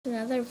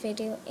Another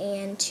video,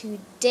 and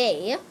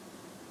today,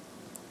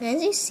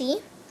 as you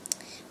see,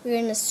 we're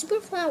in a super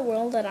flat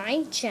world that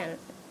I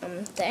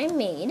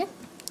made.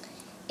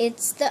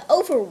 It's the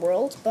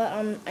overworld, but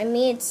I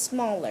made it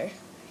smaller.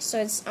 So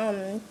it's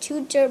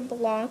 2 dirt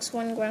blocks,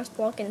 1 grass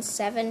block, and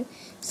 7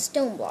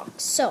 stone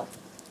blocks. So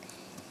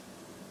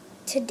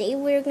today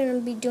we're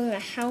gonna be doing a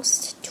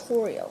house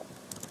tutorial.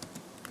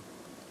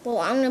 Well,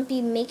 I'm gonna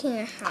be making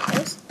a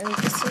house, and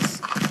this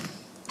is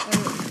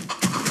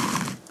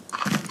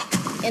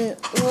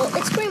well,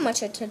 it's pretty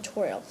much a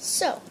tutorial.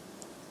 So,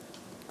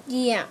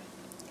 yeah,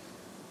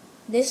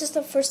 this is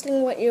the first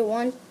thing what you're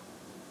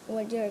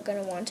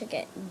gonna want to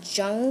get: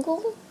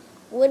 jungle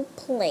wood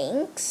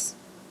planks,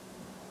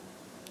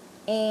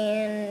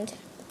 and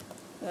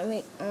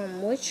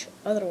which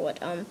other wood?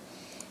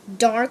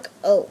 Dark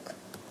oak.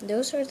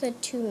 Those are the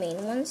 2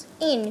 main ones,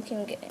 and you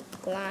can get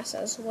glass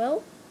as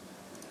well.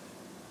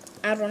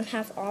 I don't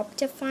have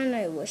Optifine.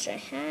 I wish I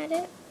had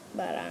it,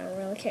 but I don't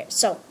really care.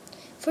 So,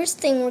 first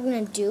thing we're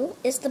gonna do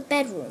is the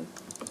bedroom.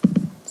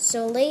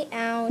 So lay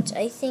out,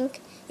 I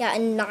think, a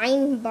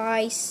 9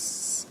 by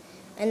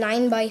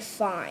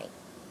 5.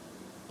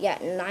 Yeah,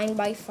 9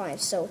 by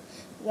 5. So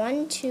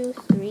 1, 2,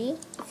 3,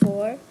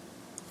 4,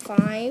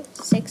 5,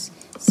 6,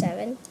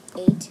 7,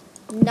 8,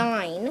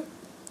 9.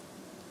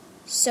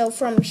 So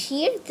from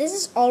here, this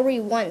is already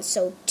 1.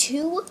 So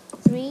 2,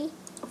 3,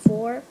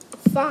 4,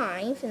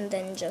 5, and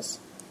then just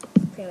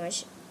pretty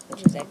much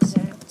do the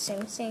exact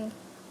same thing.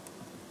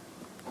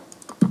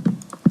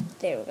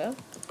 There we go.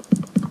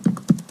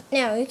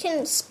 Now, you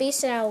can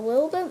space it out a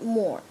little bit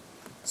more.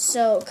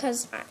 So,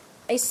 because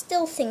I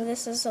still think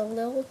this is a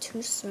little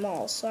too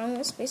small. So, I'm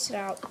going to space it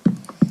out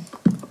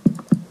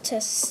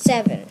to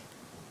 7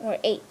 or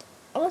 8.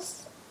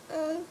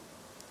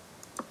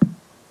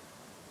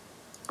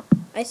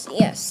 I see,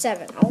 yeah,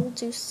 7. I'll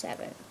do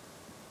 7.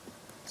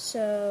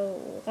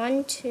 So,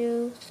 1,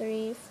 2,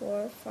 3,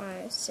 4,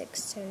 5,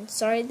 6, 7.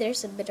 Sorry,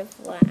 there's a bit of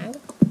lag.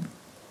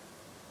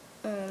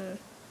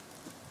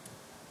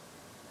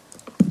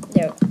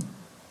 There we go.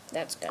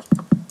 That's good.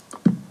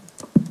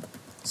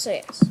 So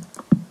yes.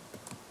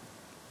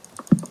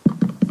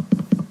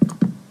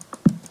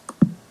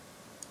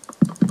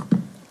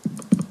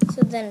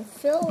 So then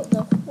fill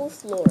the whole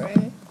floor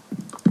in.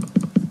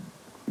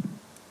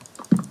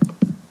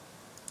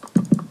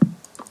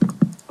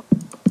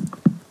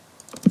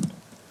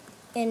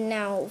 And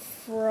now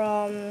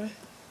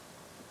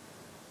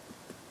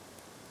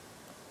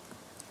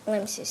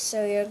let me see.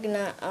 So you're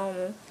gonna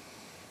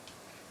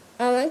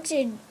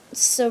actually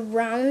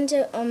surround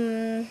it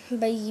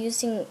by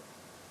using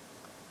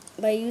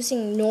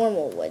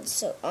normal wood.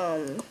 So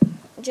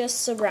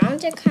just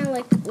surround it kind of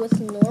like with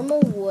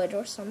normal wood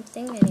or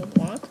something, any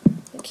block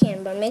you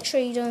can, but make sure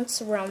you don't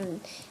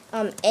surround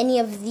any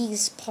of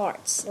these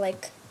parts,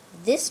 like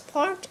this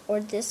part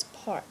or this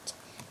part,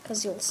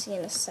 because you'll see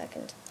in a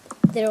second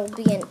there will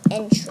be an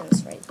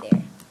entrance right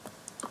there.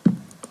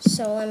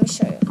 So let me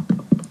show you.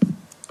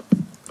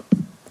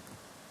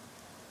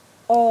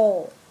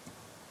 Oh,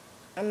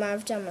 I might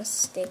have done a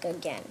mistake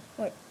again.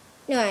 Wait,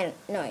 no, I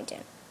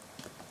didn't.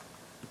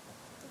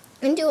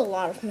 I do a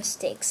lot of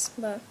mistakes,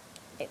 but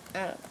I don't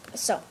know.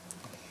 So,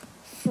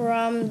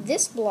 from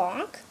this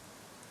block,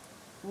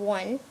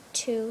 1,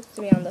 2,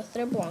 3 on the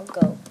 3rd block,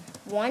 go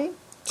 1,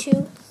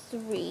 2,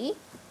 3,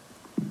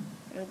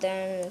 and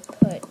then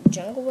put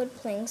jungle wood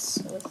planks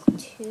with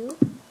 2,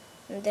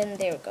 and then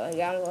there we go. You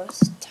got a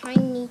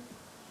tiny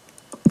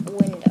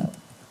window,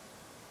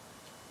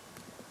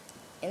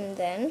 and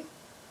then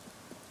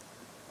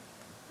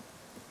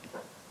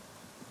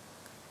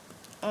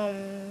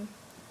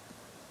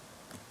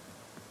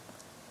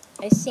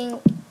I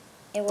think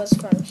it was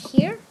from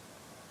here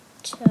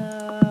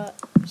to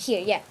here,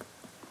 yeah.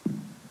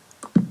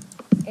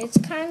 It's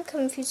kind of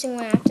confusing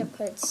when I have to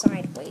put it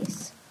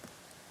sideways,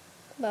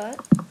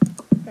 but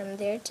from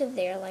there to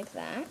there like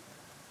that,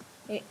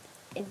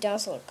 it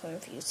does look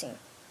confusing.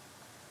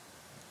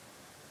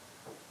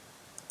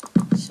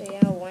 So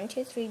yeah, 1,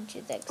 2, 3,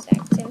 do the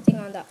exact same thing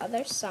on the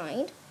other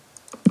side.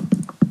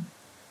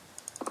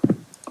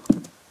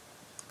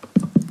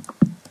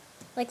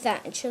 Like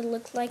that. It should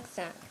look like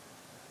that.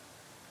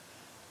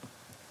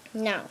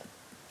 Now,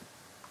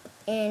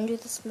 and do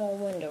the small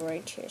window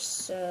right here.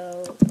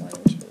 So 1,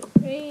 2,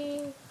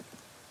 3,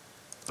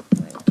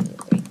 1, 2,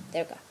 3.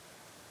 There we go.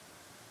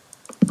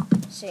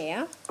 So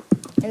yeah,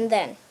 and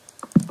then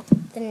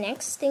the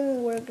next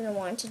thing we're gonna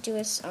want to do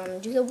is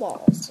do the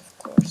walls, of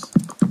course.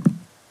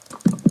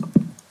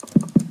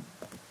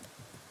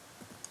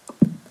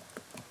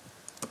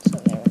 So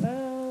there we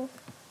go.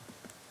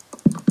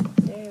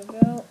 There we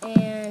go.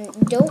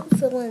 And don't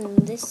fill in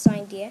this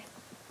side yet.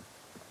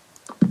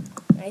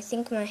 I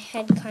think my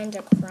head kind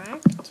of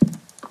cracked.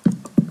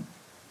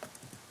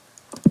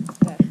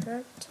 That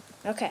hurt.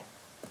 Okay.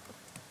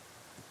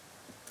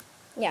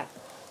 Yeah,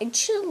 it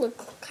should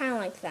look kind of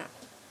like that.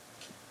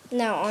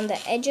 Now on the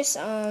edges,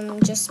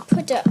 just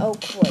put the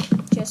oak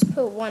wood. Just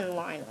put 1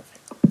 line of it.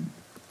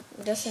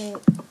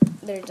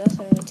 There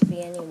doesn't need to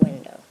be any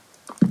window.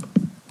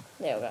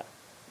 There we go.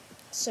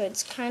 so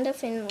it's kind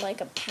of in like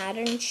a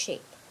pattern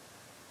shape.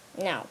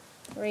 Now,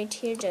 right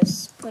here,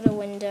 just put a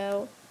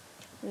window,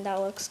 and that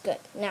looks good.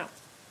 Now,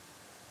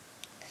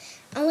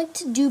 I like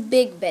to do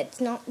big beds,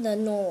 not the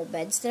normal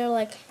beds. They're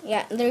like,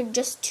 yeah, they're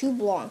just 2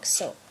 blocks.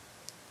 So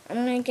I'm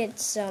gonna get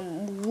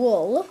some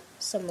wool,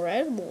 some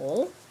red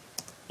wool,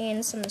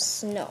 and some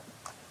snow.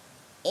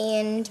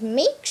 And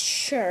make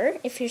sure,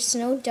 if your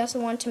snow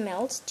doesn't want to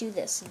melt, do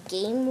this.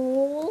 Game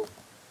rule.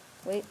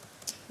 Wait,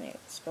 I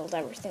spelled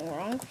everything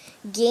wrong.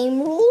 Game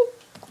rule.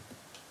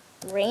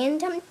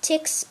 Random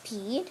tick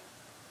speed.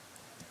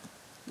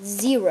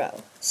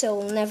 0. So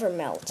it will never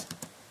melt.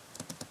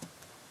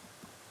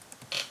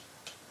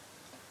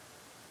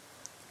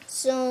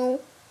 So,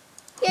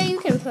 yeah, you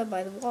can put it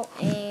by the wall,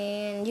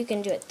 and you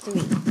can do it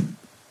 3.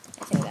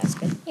 I think that's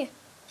good. Yeah.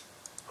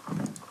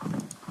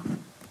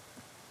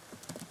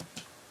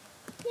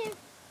 Yeah,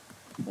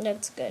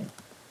 that's good.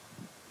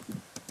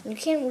 You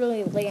can't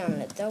really lay on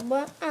it though,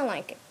 but I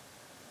like it.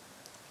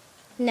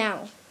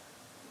 Now,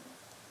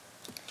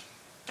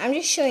 I'm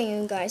just showing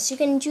you guys. You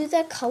can do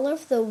the color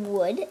of the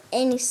wood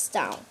any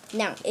style.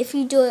 Now, if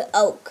you do it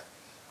oak,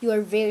 you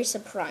are very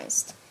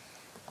surprised.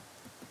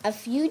 A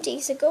few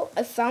days ago,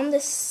 I found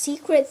this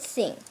secret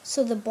thing.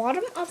 So the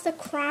bottom of the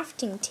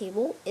crafting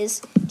table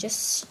is just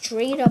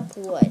straight up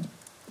wood.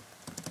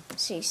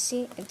 So you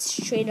see, it's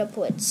straight up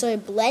wood. So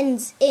it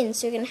blends in,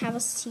 so you're going to have a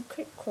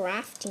secret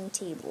crafting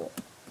table.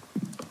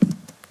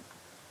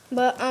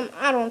 But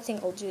I don't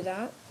think I'll do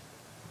that.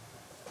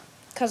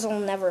 Because I'll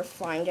never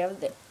find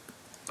out if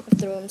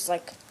the room's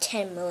like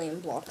 10 million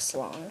blocks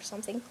long or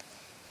something.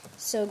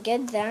 So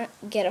get that.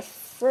 Get a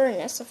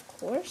furnace, of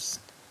course.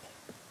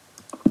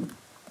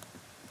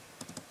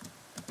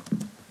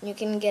 You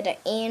can get an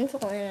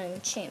anvil and an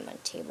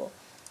enchantment table.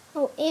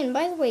 Oh, and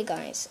by the way,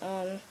 guys,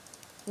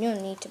 you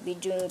don't need to be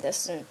doing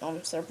this in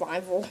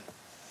survival.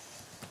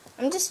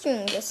 I'm just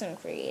doing this in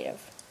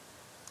creative.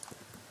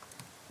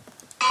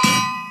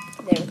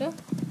 There we go.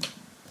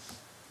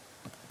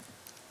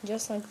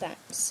 Just like that.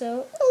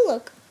 So, oh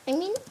look, I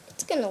mean,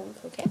 it's gonna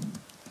look okay.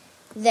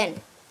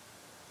 Then,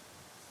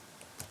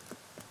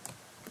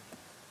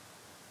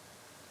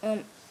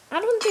 I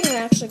don't think I'm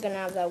actually gonna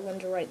have that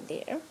window right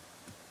there.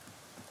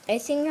 I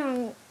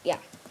think yeah.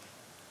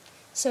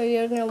 So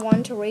you're going to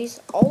want to raise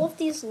all of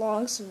these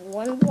logs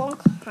 1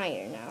 block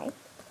higher now.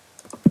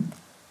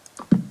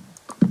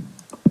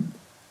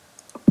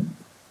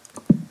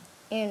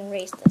 And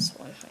raise this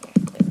one higher.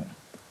 There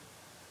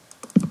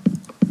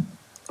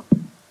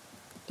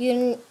we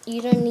go.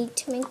 You don't need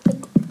to make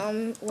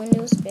the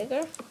windows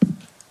bigger.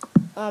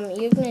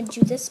 You're going to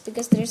do this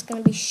because there's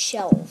going to be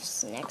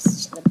shelves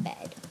next to the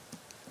bed.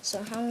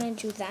 So how I'm going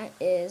to do that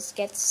is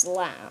get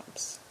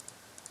slabs.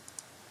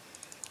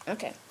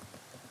 Okay.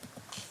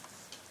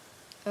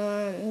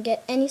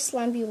 Get any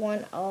slab you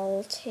want.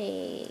 I'll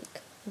take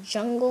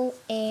jungle,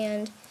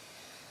 and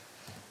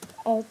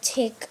I'll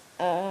take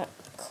a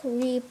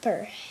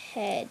creeper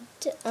head.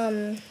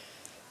 A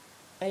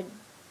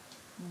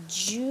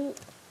jute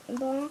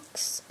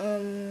box.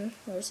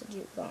 Where's the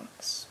jute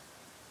box?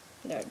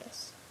 There it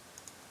is.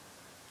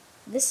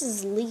 This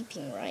is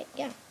leaping, right?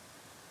 Yeah.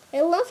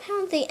 I love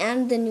how they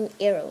add the new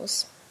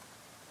arrows.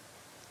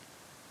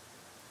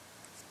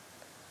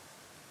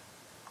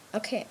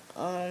 Okay,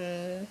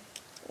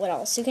 what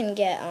else? You can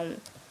get,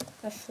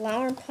 a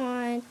flower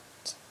pot.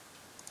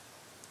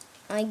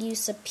 I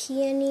use a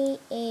peony,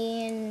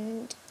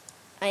 and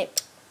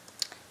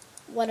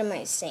what am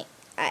I saying?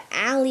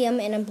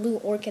 Allium and a blue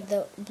orchid.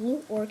 The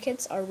blue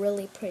orchids are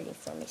really pretty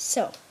for me.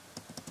 So,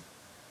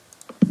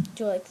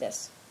 do like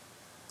this.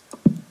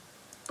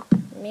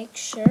 Make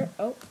sure,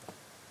 oh,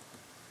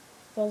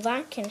 well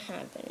that can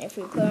happen. If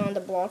we put it on the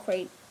block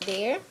right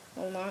there, it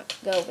will not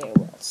go very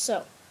well.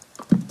 So,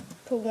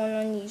 put one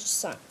on each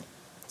side.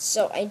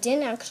 So I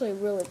didn't actually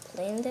really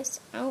plan this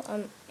out.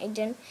 I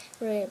didn't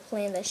really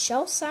plan the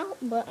shelves out,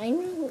 but I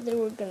knew there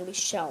were going to be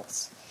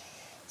shelves.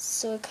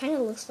 So it kind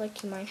of looks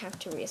like you might have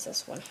to raise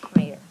this one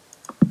higher.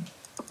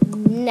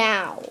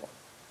 Now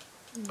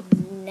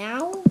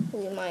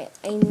we might.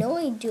 I know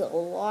I do a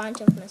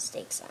lot of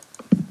mistakes.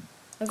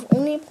 I've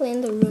only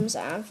planned the rooms.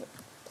 I've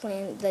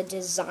planned the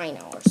design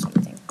out or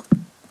something.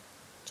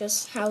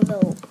 Just how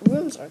the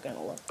rooms are going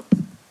to look.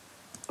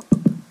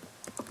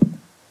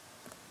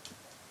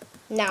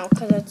 Now,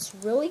 because it's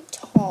really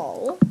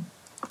tall,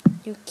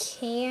 you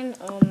can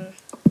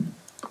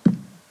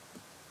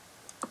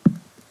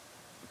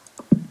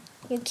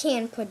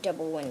put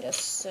double windows,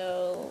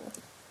 so,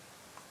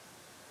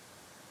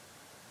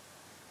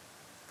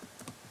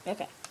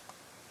 okay,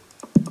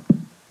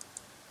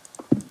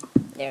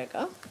 there we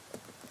go.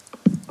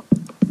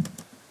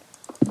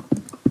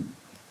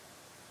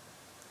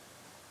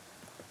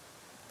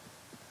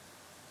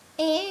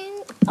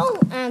 And I'll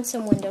add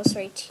some windows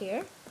right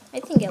here. I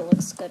think it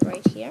looks good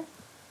right here.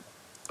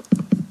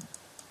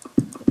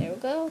 There we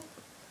go.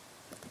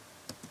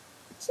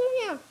 So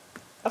yeah.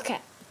 Okay,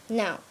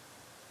 now,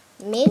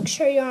 make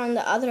sure you're on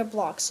the other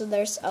block, so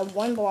there's a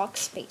 1 block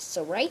space.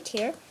 So right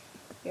here,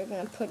 you're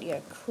going to put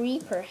your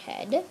creeper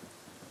head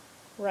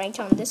right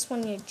on this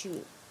one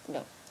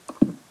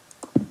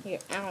you're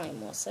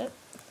almost it,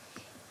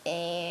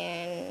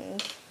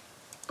 and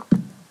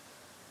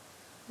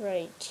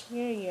right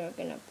here you're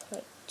gonna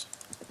put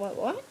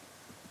what?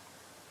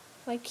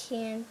 I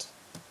can't.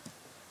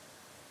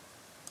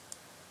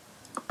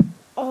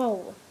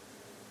 Oh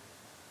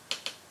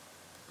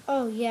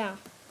yeah,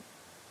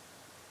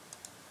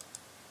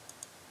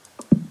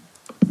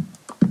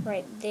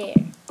 right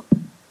there.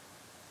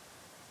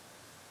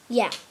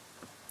 Yeah.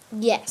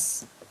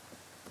 Yes.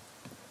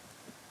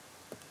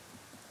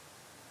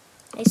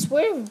 I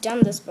swear I've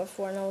done this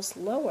before and it was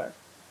lower.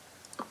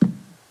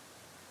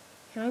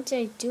 How did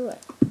I do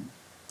it?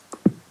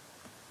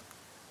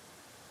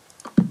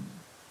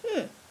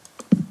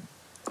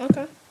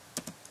 Okay.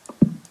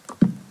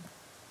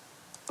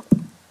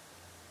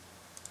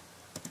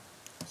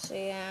 So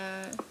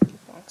yeah,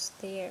 box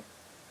there.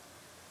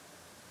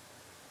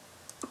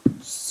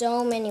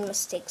 So many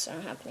mistakes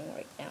are happening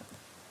right now.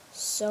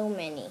 So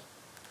many.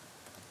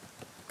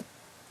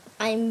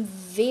 I'm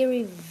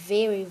very,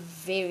 very,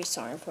 very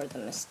sorry for the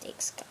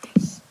mistakes,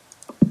 guys.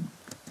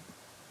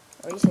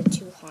 Or is it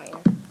too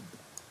higher?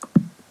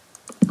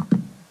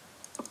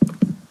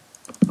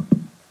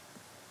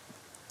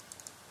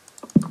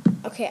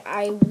 Okay,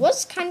 I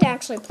was kind of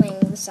actually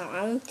playing this out.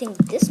 I don't think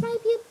this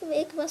might be a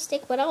big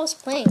mistake, but I was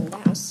playing the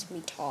house to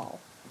be tall.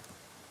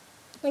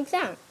 Like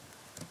that.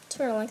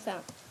 Sort of like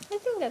that. I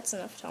think that's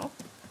enough tall.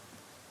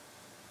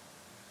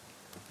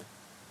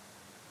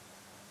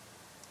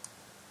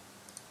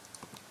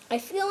 I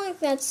feel like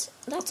that's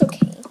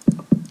okay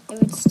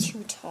if it's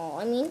too tall.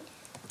 I mean,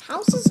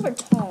 houses are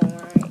tall,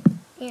 right?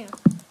 Yeah.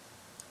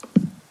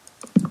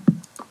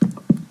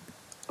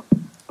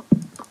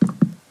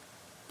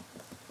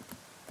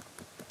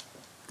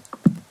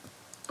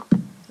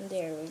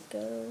 There we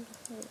go.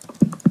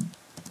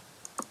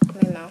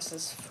 My mouse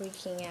is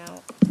freaking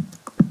out.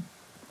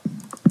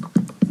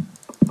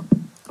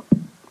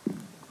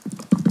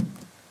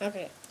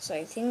 Okay, so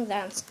I think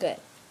that's good.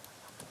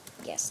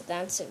 Yes,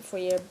 that's it for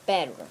your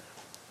bedroom.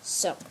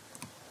 So,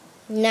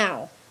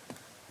 now,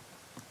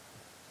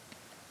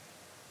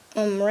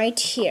 right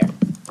here.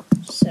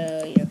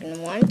 So you're gonna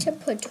want to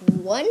put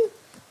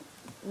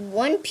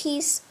one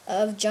piece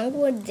of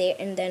jungle wood there,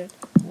 and then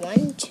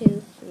 1,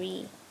 2,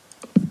 3,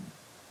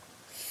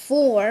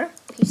 4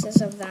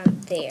 pieces of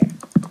that there.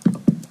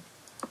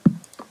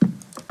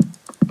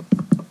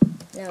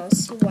 Now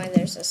let's see why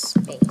there's a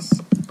space.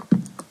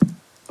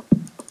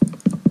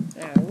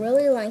 Now I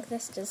really like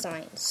this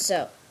design.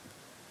 So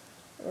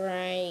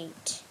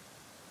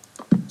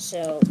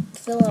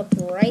fill up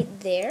right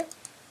there.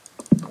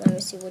 Let me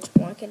see which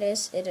block it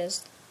is. It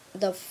is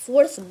the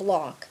 4th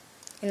block.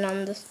 And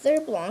on the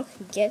 3rd block,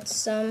 get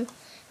some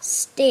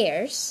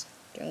stairs,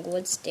 jungle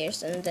wood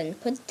stairs, and then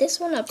put this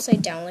one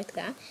upside down like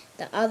that,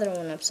 the other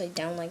one upside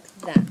down like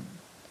that.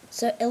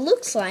 So it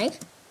looks like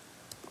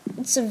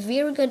it's a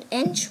very good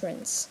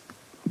entrance.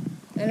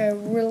 And I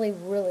really,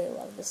 really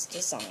love this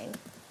design.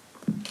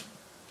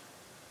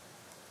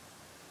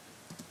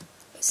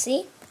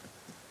 See?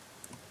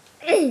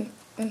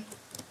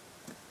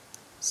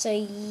 So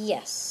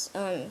yes,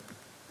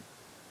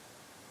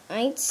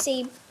 I'd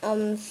say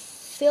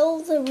fill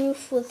the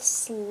roof with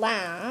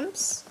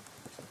slabs,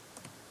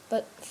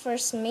 but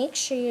first make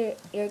sure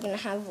you're gonna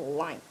have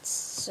lights.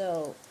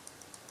 So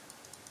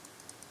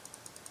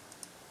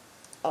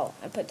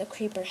I put the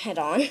creeper head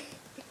on.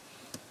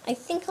 I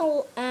think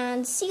I'll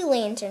add sea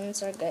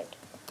lanterns are good.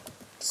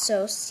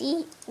 So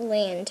sea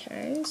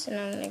lanterns, and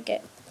I'm gonna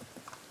get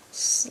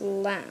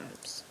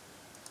slabs.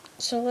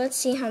 So let's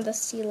see how the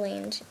sea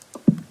lanterns,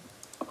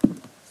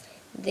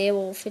 they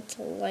will fit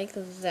like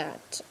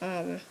that.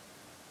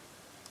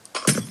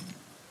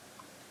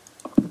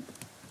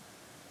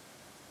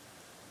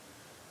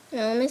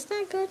 Is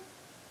that good?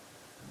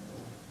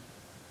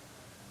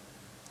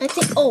 I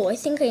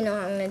think I know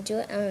how I'm gonna do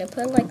it. I'm gonna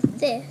put it like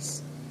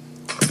this,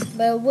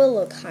 but it will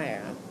look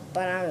higher up,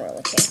 but I don't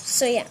really care.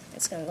 So yeah,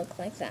 it's gonna look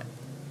like that.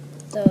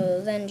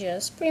 So then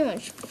just pretty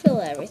much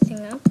fill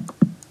everything up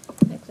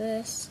like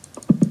this.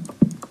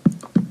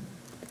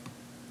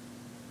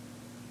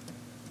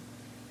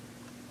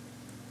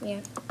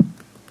 Yeah.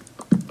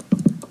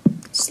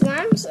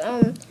 Slabs,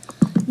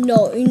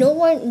 no, you know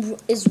what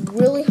is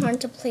really hard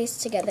to place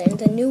together? In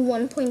the new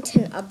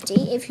 1.10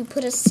 update, if you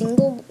put a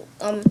single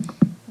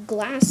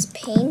glass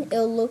pane,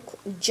 it'll look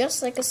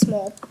just like a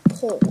small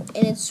pole,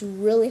 and it's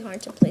really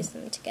hard to place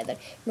them together.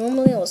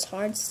 Normally it was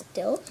hard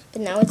still,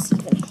 but now it's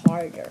even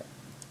harder.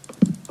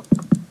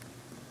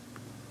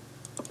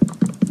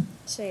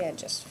 So yeah,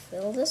 just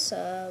fill this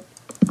up.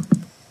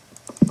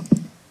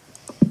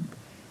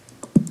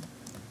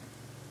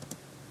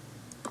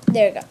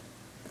 There you go.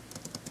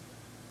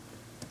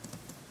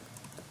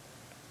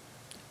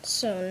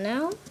 So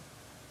now,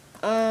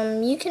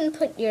 you can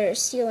put your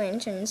sea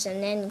lanterns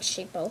in any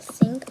shape. I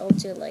think I'll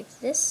do it like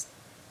this.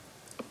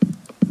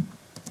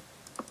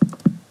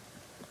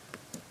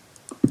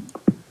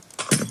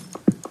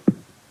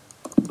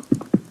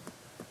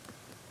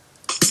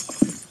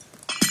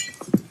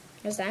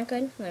 Is that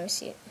good? Let me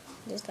see it.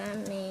 Does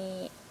that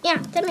make...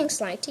 yeah, that makes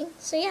lighting.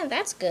 So yeah,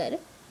 that's good.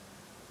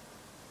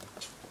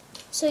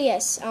 So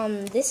yes,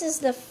 this is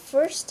the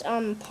first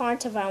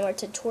part of our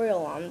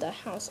tutorial on the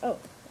house. Oh,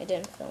 I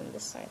didn't film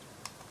this side.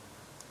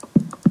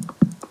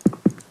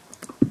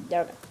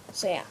 There we go.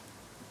 So yeah,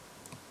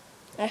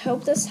 I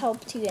hope this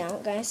helped you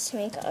out, guys, to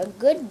make a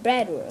good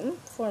bedroom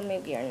for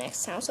maybe your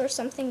next house or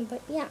something.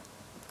 But yeah,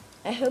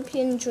 I hope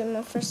you enjoyed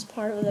my first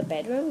part of the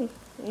bedroom.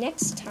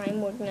 Next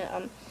time we're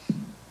gonna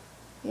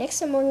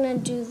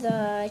do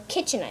the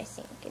kitchen. I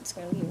think it's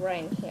gonna be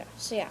right in here.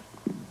 So yeah,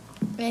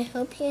 I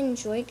hope you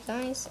enjoyed,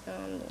 guys.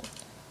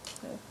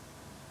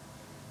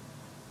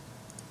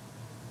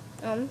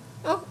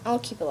 I'll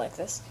keep it like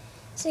this.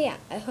 So yeah,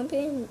 I hope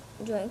you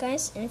enjoyed,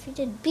 guys, and if you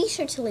did, be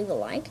sure to leave a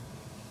like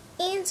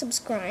and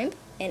subscribe,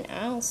 and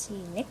I'll see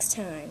you next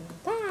time.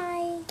 Bye.